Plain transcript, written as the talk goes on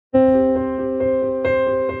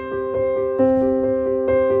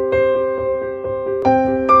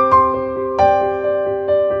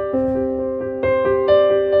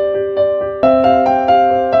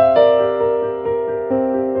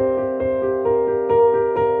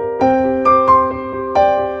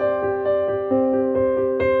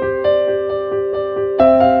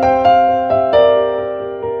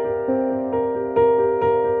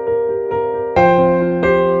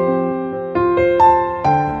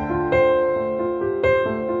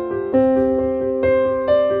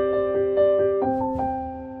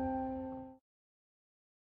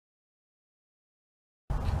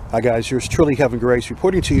Hi guys, yours truly, Kevin Grace,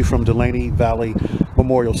 reporting to you from Dulaney Valley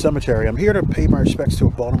Memorial Cemetery. I'm here to pay my respects to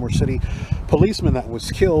a Baltimore City policeman that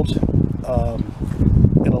was killed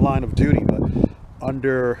in a line of duty, but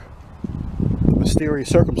under mysterious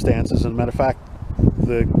circumstances. And matter of fact,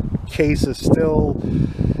 the case is still,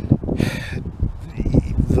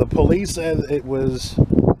 the police said it was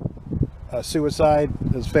a suicide.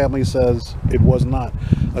 His family says it was not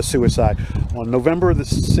a suicide. On November the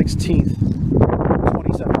 16th,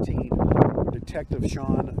 2017, Detective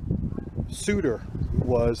Sean Suter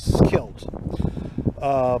was killed.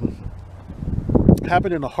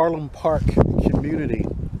 Happened in the Harlem Park community,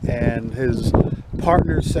 and his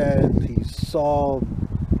partner said he saw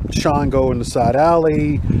Sean go in the side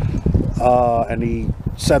alley, and he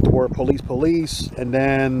said the word police, and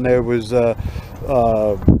then there was a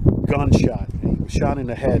gunshot. He was shot in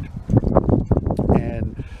the head,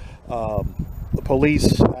 and the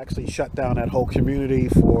police actually shut down that whole community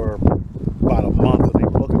for about a month, and they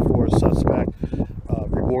were looking for a suspect.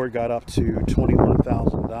 Reward got up to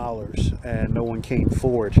 $21,000, and no one came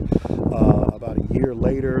forward. About a year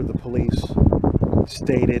later, the police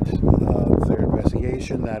stated their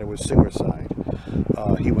investigation that it was suicide.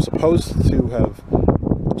 He was supposed to have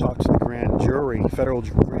talked to the grand jury, federal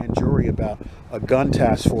grand jury, about a gun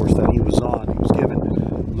task force that he was on. He was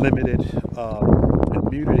given limited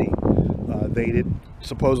immunity. They did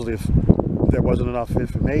supposedly, if there wasn't enough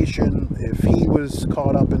information, if he was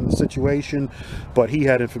caught up in the situation, but he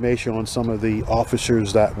had information on some of the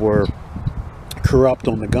officers that were corrupt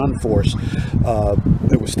on the gun force.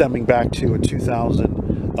 It was stemming back to a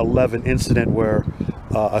 2011 incident where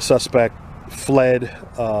a suspect fled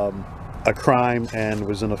a crime and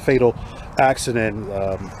was in a fatal accident.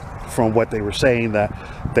 From what they were saying, that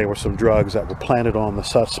there were some drugs that were planted on the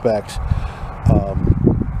suspect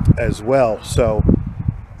as well. So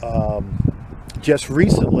just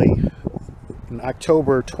recently, in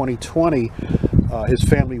October 2020, his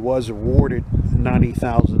family was awarded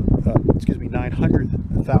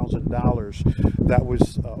 $900,000. That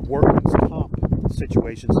was workman's comp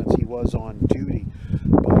situation, since he was on duty.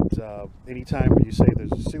 But anytime when you say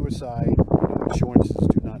there's a suicide, insurances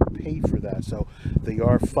do not pay for that. So they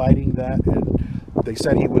are fighting that, and they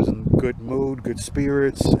said he was in good mood, good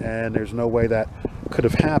spirits, and there's no way that could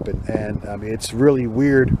have happened. And I mean, it's really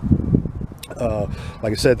weird.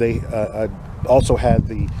 Like I said, they also had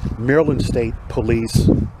the Maryland State Police,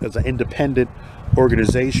 as an independent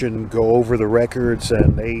organization, go over the records,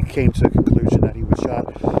 and they came to the conclusion that he was shot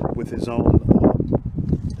with his own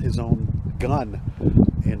gun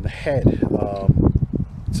in the head.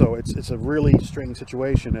 So it's a really strange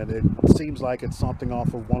situation, and it seems like it's something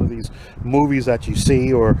off of one of these movies that you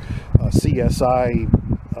see, or a CSI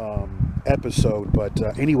episode. But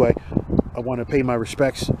anyway, I want to pay my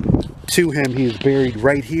respects to him. He is buried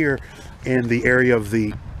right here in the area of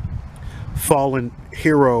the fallen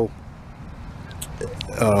hero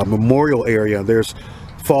memorial area. There's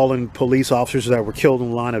fallen police officers that were killed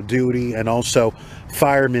in the line of duty, and also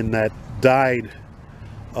firemen that died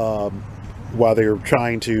while they were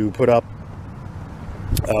trying to put up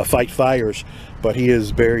fight fires. But he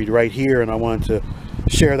is buried right here, and I wanted to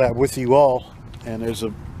share that with you all. And there's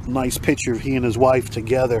a nice picture of he and his wife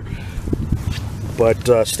together.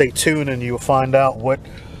 But stay tuned, and you'll find out what,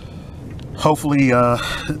 hopefully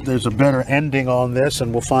there's a better ending on this,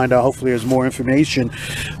 and we'll find out, hopefully there's more information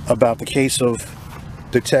about the case of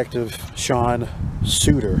Detective Sean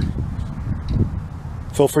Suter.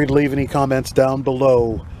 Feel free to leave any comments down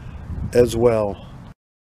below as well.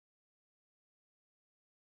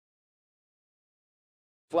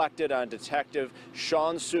 Reflected on Detective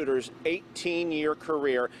Sean Suter's 18-year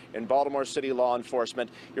career in Baltimore City law enforcement.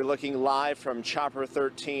 You're looking live from Chopper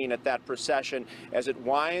 13 at that procession as it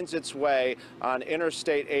winds its way on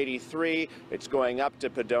Interstate 83. It's going up to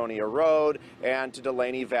Padonia Road and to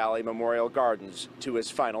Dulaney Valley Memorial Gardens to his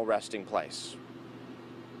final resting place.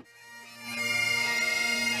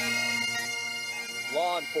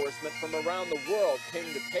 Law enforcement from around the world came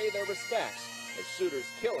to pay their respects as Suter's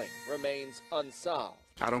killing remains unsolved.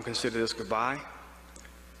 I don't consider this goodbye.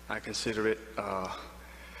 I consider it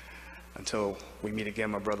until we meet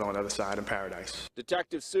again, my brother, on the other side in paradise.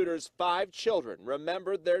 Detective Suter's 5 children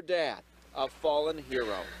remembered their dad, a fallen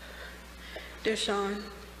hero. Dear Sean,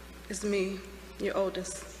 it's me, your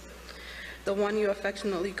oldest, the one you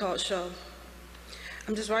affectionately called Sho.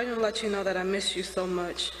 I'm just writing to let you know that I miss you so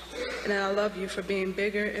much, and that I love you for being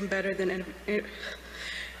bigger and better than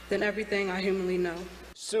everything I humanly know.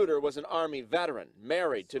 Suter was an Army veteran,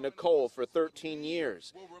 married to Nicole for 13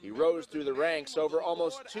 years. He rose through the ranks over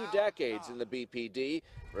almost 2 decades in the BPD,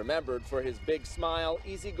 remembered for his big smile,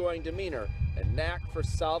 easygoing demeanor, and knack for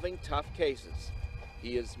solving tough cases.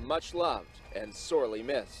 He is much loved and sorely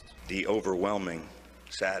missed. The overwhelming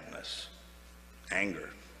sadness,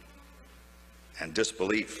 anger, and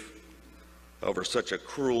disbelief over such a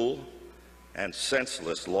cruel and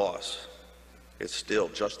senseless loss is still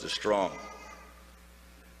just as strong.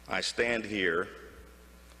 I stand here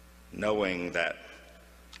knowing that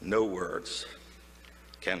no words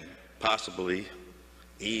can possibly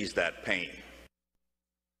ease that pain.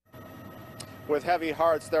 With heavy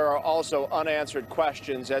hearts, there are also unanswered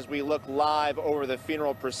questions as we look live over the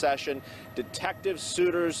funeral procession. Detective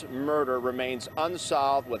Suter's murder remains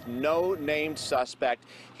unsolved with no named suspect.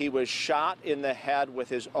 He was shot in the head with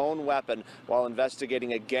his own weapon while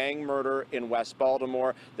investigating a gang murder in West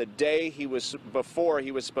Baltimore the day before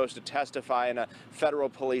he was supposed to testify in a federal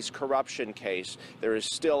police corruption case. There is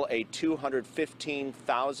still a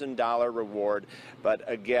 $215,000 reward, but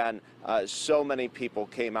again, so many people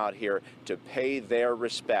came out here to pay their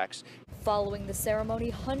respects. Following the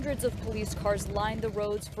ceremony, hundreds of police cars lined the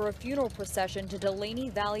roads for a funeral procession to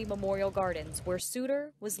Dulaney Valley Memorial Gardens, where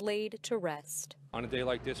Suter was laid to rest. On a day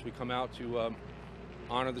like this, we come out to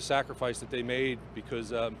honor the sacrifice that they made,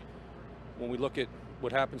 because when we look at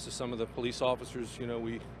what happens to some of the police officers, you know,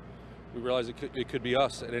 we realize it could be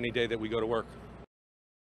us at any day that we go to work.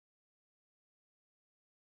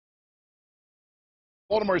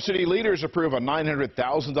 Baltimore City leaders approve a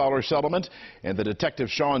 $900,000 settlement in the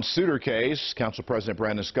Detective Sean Suter case. Council President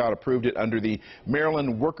Brandon Scott approved it under the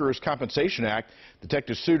Maryland Workers' Compensation Act.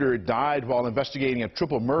 Detective Suter died while investigating a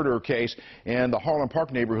triple murder case in the Harlem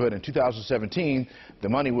Park neighborhood in 2017. The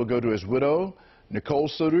money will go to his widow, Nicole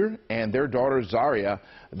Suter, and their daughter, Zaria.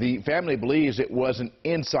 The family believes it was an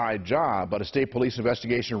inside job, but a state police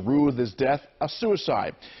investigation ruled his death a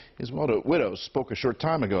suicide. His widow spoke a short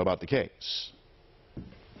time ago about the case.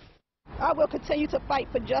 I will continue to fight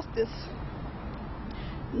for justice.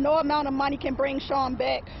 No amount of money can bring Sean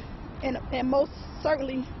back, and most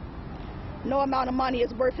certainly no amount of money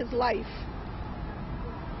is worth his life.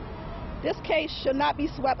 This case should not be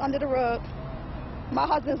swept under the rug. My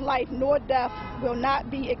husband's life nor death will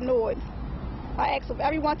not be ignored. I ask of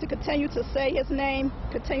everyone to continue to say his name,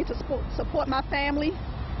 continue to support my family,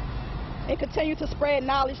 and continue to spread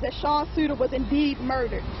knowledge that Sean Suter was indeed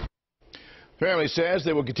murdered. Family says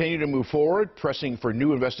they will continue to move forward, pressing for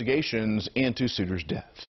new investigations into Suter's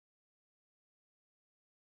death.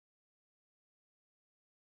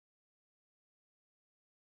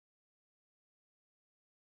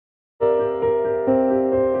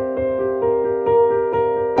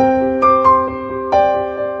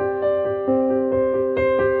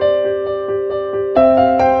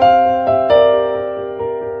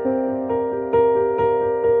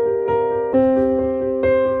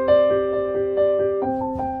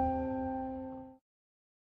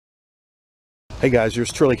 Hey guys,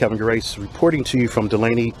 yours truly, Kevin Grace, reporting to you from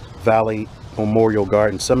Dulaney Valley Memorial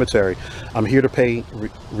Garden Cemetery. I'm here to pay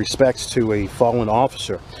respects to a fallen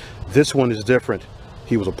officer. This one is different.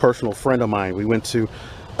 He was a personal friend of mine. We went to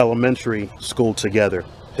elementary school together.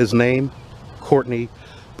 His name, Courtney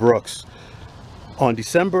Brooks. On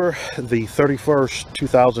December the 31st,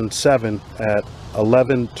 2007 at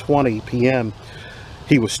 11:20 p.m.,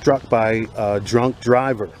 he was struck by a drunk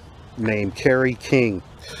driver named Carrie King.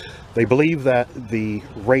 They believe that the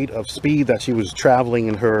rate of speed that she was traveling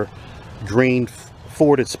in her green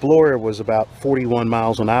Ford Explorer was about 41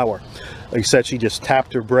 miles an hour. They said she just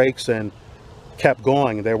tapped her brakes and kept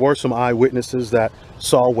going. There were some eyewitnesses that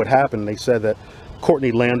saw what happened. They said that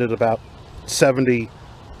Courtney landed about 70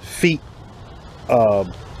 feet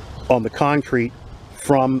on the concrete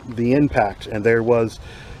from the impact, and there was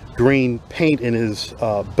green paint in his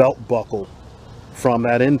belt buckle from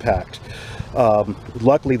that impact.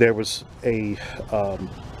 Luckily, there was a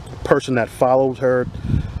person that followed her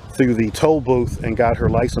through the toll booth and got her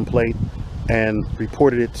license plate and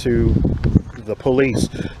reported it to the police.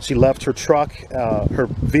 She left her truck, her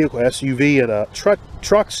vehicle SUV, at a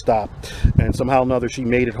truck stop, and somehow or another she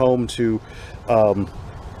made it home to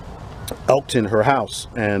Elkton, her house.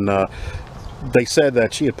 And they said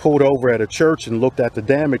that she had pulled over at a church and looked at the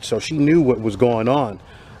damage, so she knew what was going on.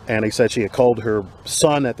 And they said she had called her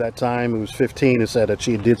son at that time, who was 15, and said that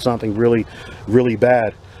she did something really, really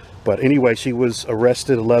bad. But anyway, she was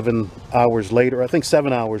arrested 11 hours later, I think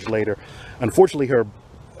 7 hours later. Unfortunately, her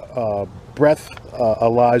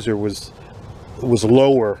breathalyzer was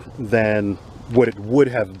lower than what it would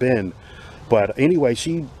have been. But anyway,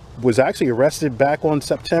 she was actually arrested back on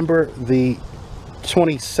September the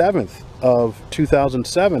 27th of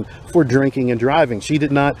 2007 for drinking and driving. She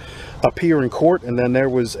did not appear in court, and then there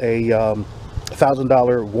was a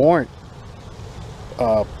 $1,000 warrant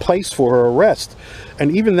placed for her arrest.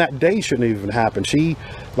 And even that day shouldn't even happen. She,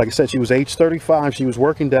 like I said, she was age 35. She was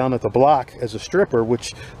working down at the Block as a stripper,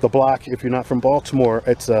 which the Block, if you're not from Baltimore,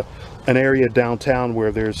 it's an area downtown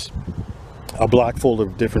where there's a block full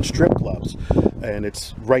of different strip clubs, and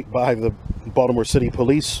it's right by the Baltimore City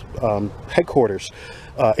Police headquarters.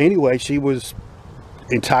 Anyway, she was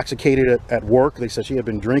intoxicated at work. They said she had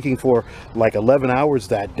been drinking for like 11 hours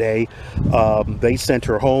that day. They sent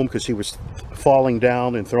her home because she was falling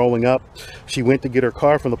down and throwing up. She went to get her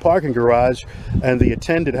car from the parking garage, and the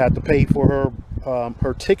attendant had to pay for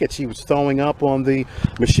her ticket. She was throwing up on the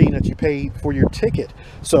machine that you pay for your ticket.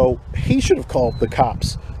 So he should have called the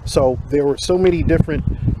cops. So there were so many different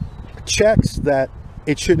checks that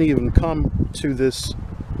it shouldn't even come to this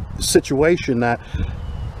situation that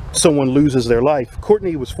someone loses their life.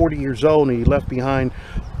 Courtney was 40 years old, and he left behind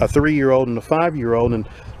a 3-year-old and a 5-year-old, and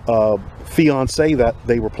fiance that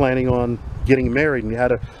they were planning on getting married, and he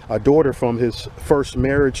had a daughter from his first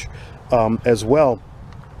marriage as well.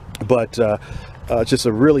 But just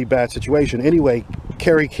a really bad situation. Anyway,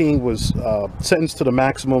 Kerry King was sentenced to the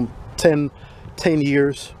maximum 10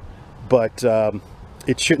 years, but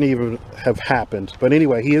it shouldn't even have happened. But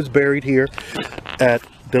anyway, he is buried here at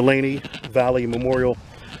Dulaney Valley Memorial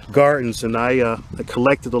Gardens, and I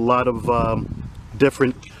collected a lot of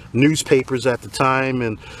different newspapers at the time,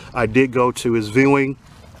 and I did go to his viewing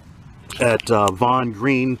at Vaughn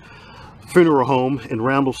Green Funeral Home in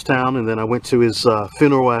Randallstown, and then I went to his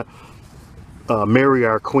funeral at Mary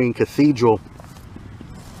Our Queen Cathedral.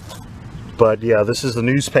 But yeah, this is the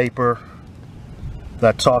newspaper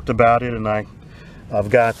that talked about it, and I've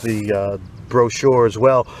got the brochure as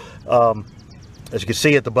well. As you can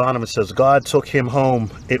see at the bottom, it says, "God took him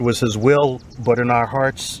home. It was his will, but in our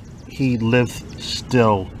hearts he lived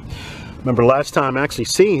still." Remember last time actually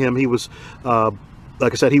seeing him, he was,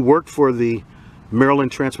 like I said, he worked for the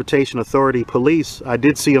Maryland Transportation Authority Police. I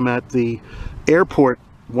did see him at the airport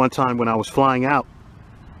one time when I was flying out.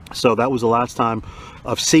 So that was the last time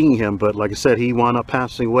of seeing him. But like I said, he wound up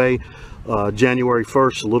passing away January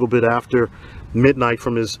 1st, a little bit after midnight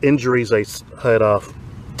from his injuries. They had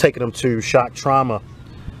taken him to shock trauma.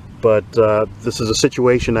 But this is a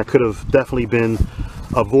situation that could have definitely been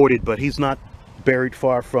avoided. But he's not buried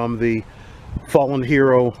far from the fallen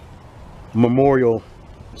hero memorial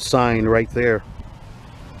sign right there.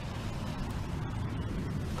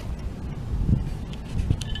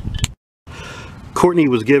 Courtney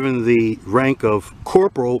was given the rank of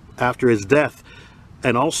corporal after his death,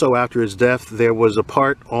 and also after his death there was a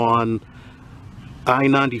part on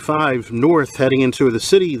I-95 north heading into the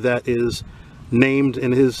city that is named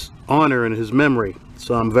in his honor and his memory.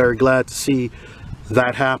 So I'm very glad to see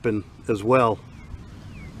that happen as well.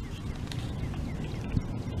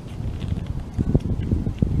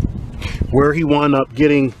 Where he wound up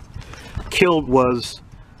getting killed was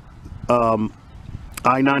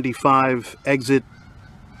I-95 exit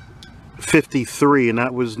 53, and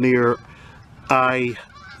that was near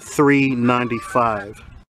I-395.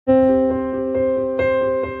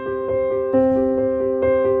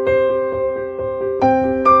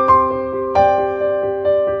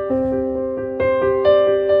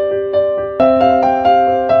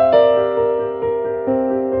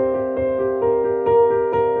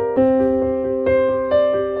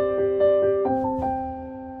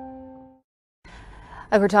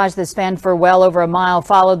 A cortege that spanned for well over a mile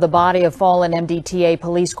followed the body of fallen MDTA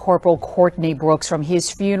Police Corporal Courtney Brooks from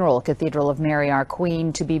his funeral, Cathedral of Mary Our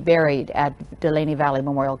Queen, to be buried at Dulaney Valley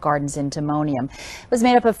Memorial Gardens in Timonium. It was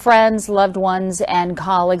made up of friends, loved ones, and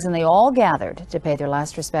colleagues, and they all gathered to pay their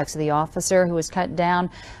last respects to the officer who was cut down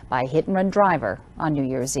by a hit-and-run driver on New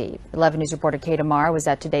Year's Eve. 11 News reporter Kate Amar was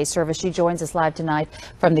at today's service. She joins us live tonight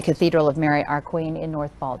from the Cathedral of Mary Our Queen in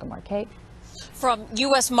North Baltimore. Kate? From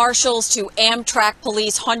U.S. Marshals to Amtrak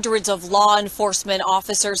police, hundreds of law enforcement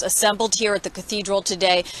officers assembled here at the cathedral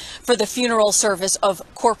today for the funeral service of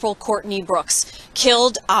Corporal Courtney Brooks,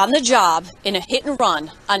 killed on the job in a hit and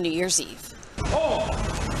run on New Year's Eve.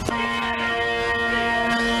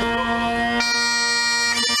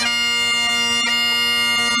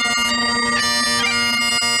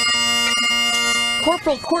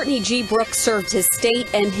 Corporal Courtney G. Brooks served his state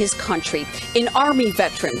and his country, an Army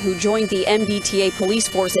veteran who joined the MDTA police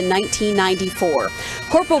force in 1994.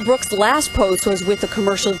 Corporal Brooks' last post was with the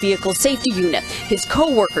Commercial Vehicle Safety Unit. His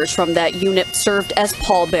co-workers from that unit served as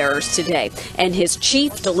pallbearers today, and his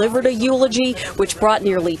chief delivered a eulogy which brought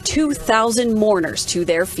nearly 2,000 mourners to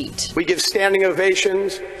their feet. We give standing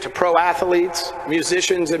ovations to pro athletes,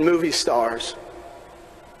 musicians, and movie stars.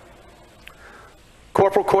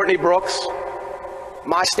 Corporal Courtney Brooks,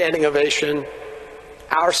 my standing ovation,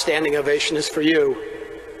 our standing ovation is for you,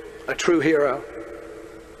 a true hero.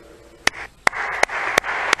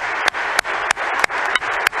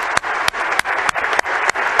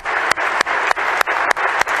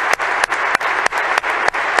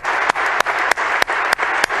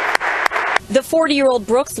 The 40-year-old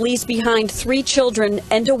Brooks leaves behind 3 children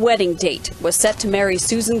and a wedding date, was set to marry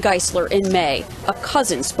Susan Geisler in May. A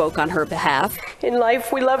cousin spoke on her behalf. In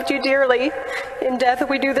life, we loved you dearly. In death,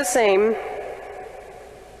 we do the same.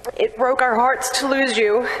 It broke our hearts to lose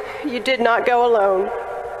you. You did not go alone.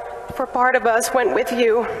 For part of us went with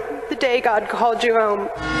you the day God called you home.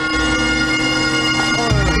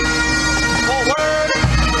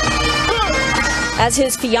 As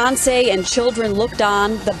his fiancée and children looked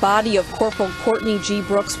on, the body of Corporal Courtney G.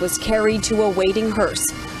 Brooks was carried to a waiting hearse,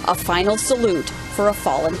 a final salute for a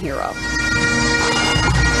fallen hero.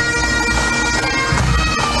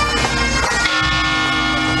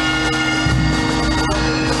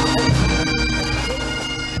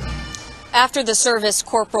 After the service,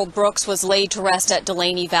 Corporal Brooks was laid to rest at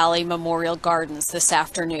Dulaney Valley Memorial Gardens this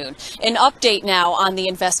afternoon. An update now on the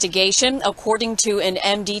investigation. According to an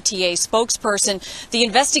MDTA spokesperson, the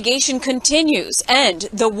investigation continues, and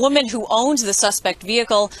the woman who owns the suspect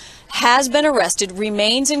vehicle has been arrested,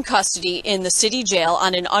 remains in custody in the city jail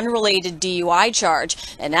on an unrelated DUI charge,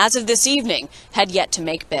 and as of this evening, had yet to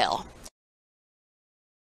make bail.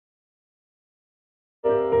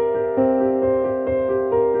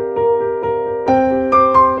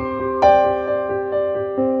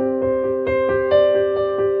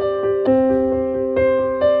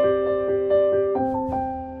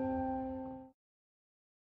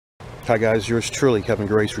 Hi guys, yours truly, Kevin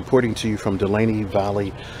Grace, reporting to you from Dulaney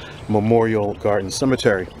Valley Memorial Garden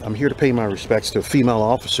Cemetery. I'm here to pay my respects to a female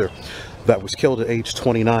officer that was killed at age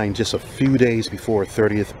 29 just a few days before her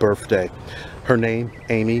 30th birthday. Her name,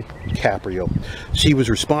 Amy Caprio. She was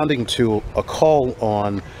responding to a call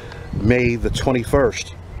on May the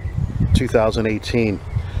 21st, 2018.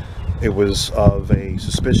 It was of a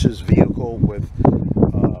suspicious vehicle with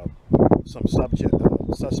some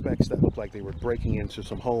suspects that looked like they were breaking into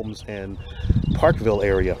some homes in Parkville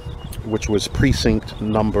area, which was precinct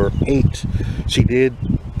number 8. She did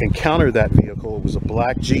encounter that vehicle. It was a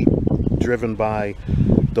black Jeep driven by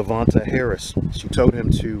Devonta Harris. She told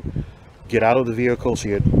him to get out of the vehicle.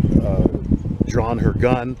 She had drawn her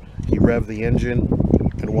gun. He revved the engine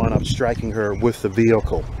and wound up striking her with the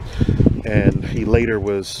vehicle, and he later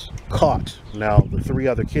was caught. Now the 3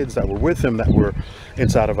 other kids that were with him that were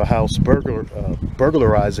inside of a house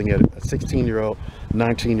burglarizing it, a 16-year-old,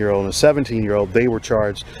 19-year-old, and a 17-year-old, they were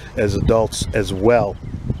charged as adults as well.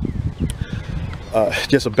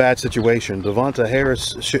 Just a bad situation. Devonta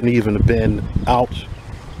Harris shouldn't even have been out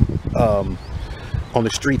on the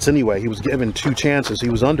streets anyway. He was given 2 chances. He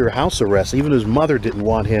was under house arrest. Even his mother didn't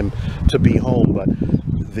want him to be home, but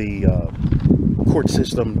the court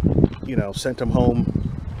system, you know, sent him home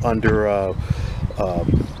under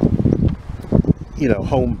you know,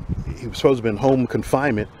 home. He was supposed to be in home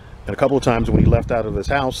confinement, and a couple of times when he left out of his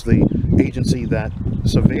house, the agency that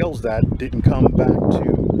surveils that didn't come back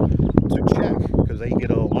to check, because they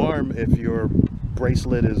get an alarm if your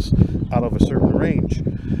bracelet is out of a certain range.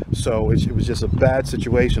 So it was just a bad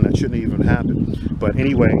situation that shouldn't even happen. But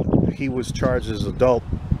anyway, he was charged as an adult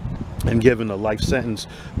and given a life sentence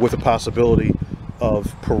with a possibility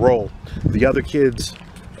of parole. The other kids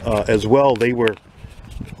as well, they were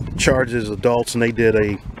charged as adults, and they did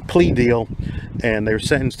a plea deal, and they were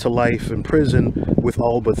sentenced to life in prison with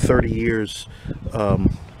all but 30 years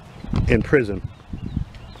in prison.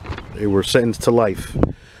 They were sentenced to life,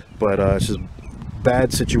 but it's just a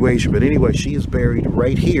bad situation. But anyway, she is buried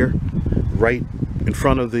right here, right in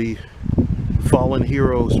front of the Fallen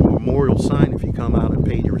Heroes Memorial sign if you come out and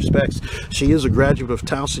pay your respects. She is a graduate of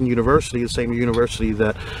Towson University, the same university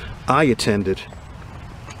that I attended.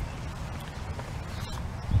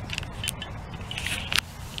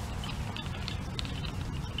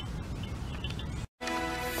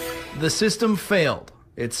 The system failed.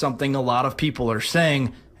 It's something a lot of people are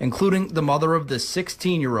saying, including the mother of the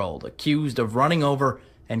 16-year-old accused of running over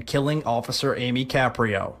and killing Officer Amy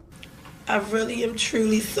Caprio. I really am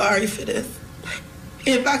truly sorry for this.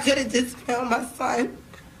 If I could have just found my son,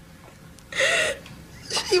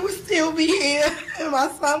 she would still be here, and my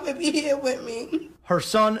son would be here with me. Her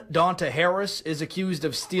son, Dante Harris, is accused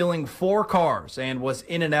of stealing 4 cars and was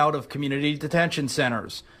in and out of community detention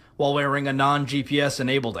centers. While wearing a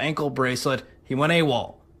non-GPS-enabled ankle bracelet, he went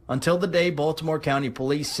AWOL, until the day Baltimore County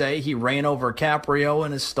Police say he ran over Caprio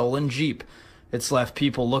in his stolen Jeep. It's left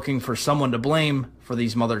people looking for someone to blame for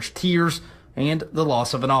these mothers' tears and the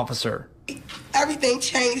loss of an officer. Everything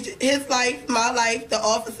changed. His life, my life, the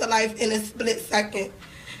officer life in a split second.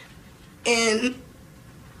 And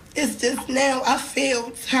it's just now I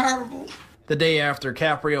feel terrible. The day after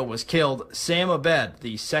Caprio was killed, Sam Abed,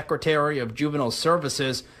 the Secretary of Juvenile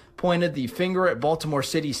Services, pointed the finger at Baltimore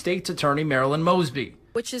City State's Attorney Marilyn Mosby.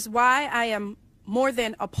 Which is why I am more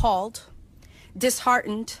than appalled,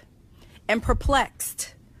 disheartened, and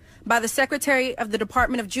perplexed by the Secretary of the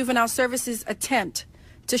Department of Juvenile Services' attempt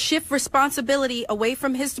to shift responsibility away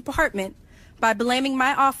from his department by blaming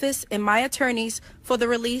my office and my attorneys for the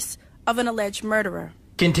release of an alleged murderer.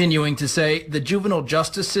 Continuing to say the juvenile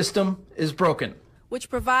justice system is broken, which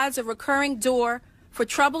provides a recurring door for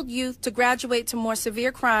troubled youth to graduate to more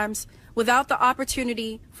severe crimes without the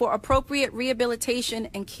opportunity for appropriate rehabilitation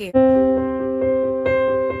and care.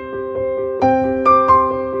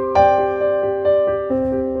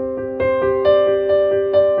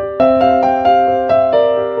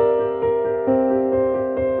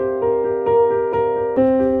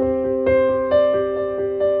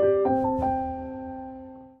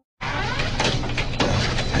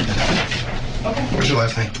 What's your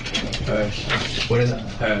last name? What is it?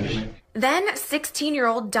 Then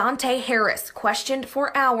 16-year-old Dante Harris questioned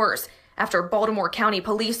for hours after Baltimore County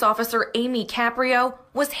Police Officer Amy Caprio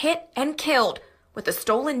was hit and killed with a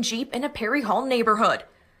stolen Jeep in a Perry Hall neighborhood.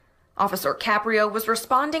 Officer Caprio was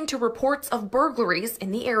responding to reports of burglaries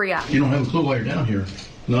in the area. You don't have a clue why you're down here.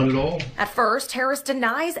 Not at all. At first, Harris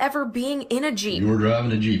denies ever being in a Jeep. You were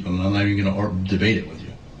driving a Jeep. I'm not even going to debate it with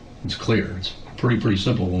you. It's clear. It's pretty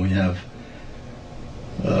simple when we have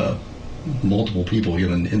multiple people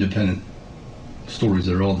giving independent stories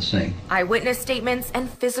that are all the same. Eyewitness statements and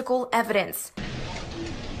physical evidence.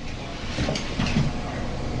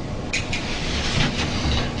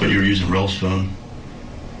 But you were using Rel's phone.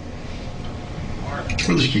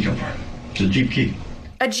 Where'd this key come from? It's a Jeep key.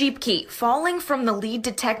 A Jeep key falling from the lead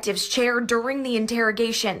detective's chair during the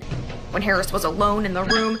interrogation. When Harris was alone in the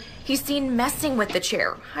room, he's seen messing with the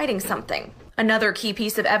chair, hiding something. Another key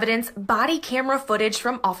piece of evidence, body camera footage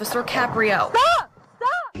from Officer Caprio. Stop!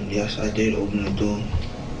 Yes, I did open the door.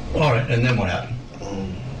 All right, and then what happened?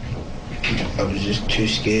 I was just too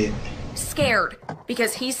scared. Scared,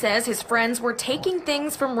 because he says his friends were taking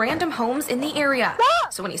things from random homes in the area.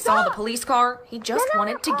 So when he saw the police car, he just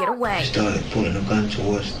wanted to get away. I started pointing a gun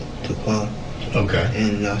towards the car. Okay.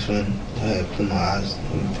 And that's when I had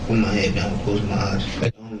put my head down, closed my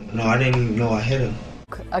eyes. No, I didn't even know I hit him.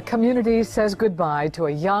 A community says goodbye to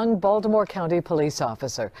a young Baltimore County police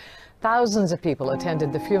officer. Thousands of people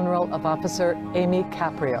attended the funeral of Officer Amy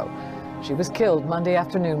Caprio. She was killed Monday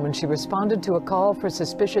afternoon when she responded to a call for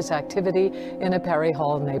suspicious activity in a Perry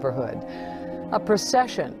Hall neighborhood. A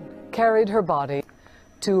procession carried her body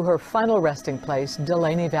to her final resting place,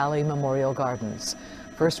 Dulaney Valley Memorial Gardens.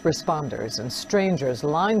 First responders and strangers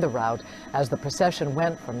lined the route as the procession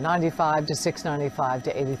went from 95 to 695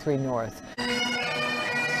 to 83 North.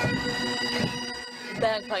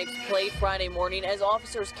 Bagpipes played Friday morning as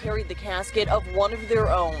officers carried the casket of one of their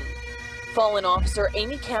own. Fallen officer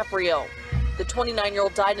Amy Caprio. The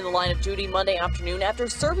 29-year-old died in the line of duty Monday afternoon after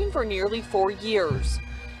serving for nearly 4 years.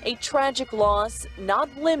 A tragic loss not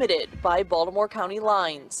limited by Baltimore County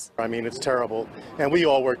lines. I mean, it's terrible, and we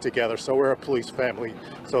all work together, so we're a police family,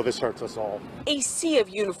 so this hurts us all. A sea of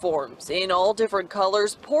uniforms in all different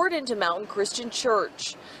colors poured into Mountain Christian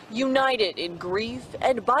Church, united in grief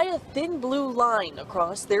and by a thin blue line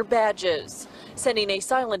across their badges, sending a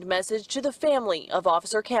silent message to the family of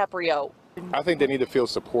Officer Caprio. I think they need to feel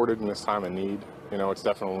supported in this time of need. You know, it's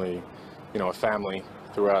definitely, a family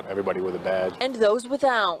throughout, everybody with a badge. And those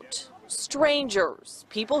without. Strangers,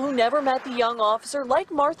 people who never met the young officer,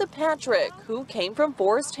 like Martha Patrick, who came from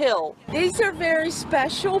Forest Hill. These are very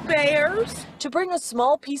special bears. To bring a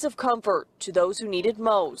small piece of comfort to those who need it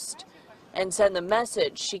most and send the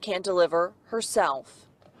message she can't deliver herself.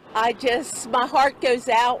 My heart goes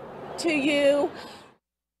out to you.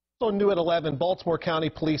 Also new at 11, Baltimore County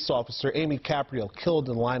Police Officer Amy Caprio, killed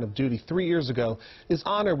in the line of duty 3 years ago, is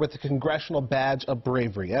honored with the Congressional Badge of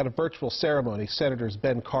Bravery. At a virtual ceremony, Senators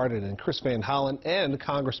Ben Cardin and Chris Van Hollen and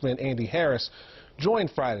Congressman Andy Harris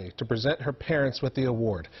joined Friday to present her parents with the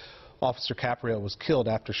award. Officer Caprio was killed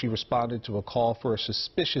after she responded to a call for a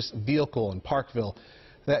suspicious vehicle in Parkville.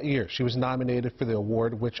 That year, she was nominated for the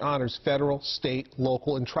award, which honors federal, state,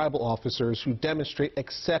 local, and tribal officers who demonstrate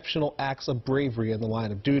exceptional acts of bravery in the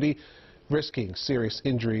line of duty, risking serious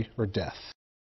injury or death.